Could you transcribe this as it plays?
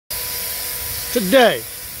Today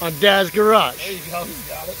on Dad's Garage, There you go, you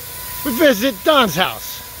got it. we visit Don's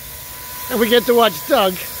house and we get to watch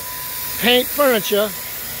Doug paint furniture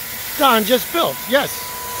Don just built. Yes,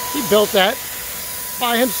 he built that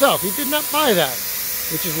by himself. He did not buy that,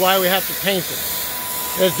 which is why we have to paint it.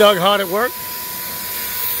 There's Doug hard at work.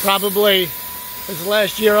 Probably his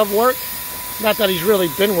last year of work. Not that he's really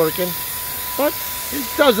been working, but he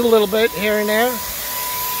does a little bit here and there.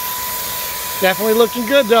 Definitely looking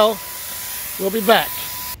good though. We'll be back.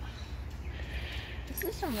 This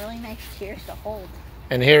is some really nice chairs to hold.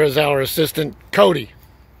 And here is our assistant, Cody,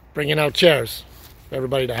 bringing out chairs for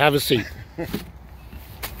everybody to have a seat.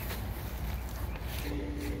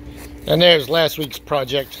 And there's last week's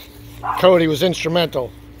project. Cody was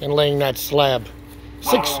instrumental in laying that slab.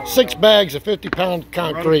 Six bags of 50-pound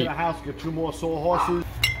concrete. Run to the house, get 2 more sawhorses.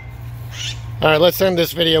 All right, let's end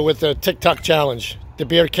this video with the TikTok challenge. The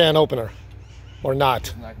beer can opener. Or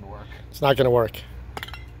not. It's not going to work. It's not going to work.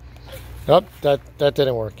 Oh, that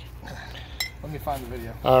didn't work. Let me find the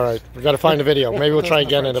video. All right, we got to find the video. Maybe we'll try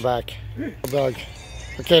again in the back. Uncle Doug.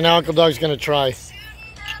 Okay, now Uncle Doug's going to try. So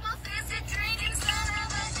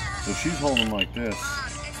she's holding like this.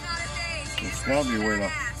 It's got to be a way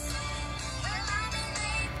to...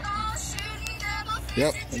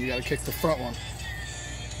 Yep, and you got to kick the front one.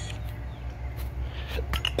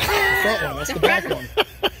 The front one, that's the back one.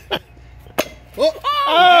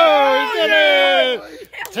 Oh, he did it!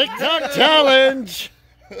 TikTok challenge!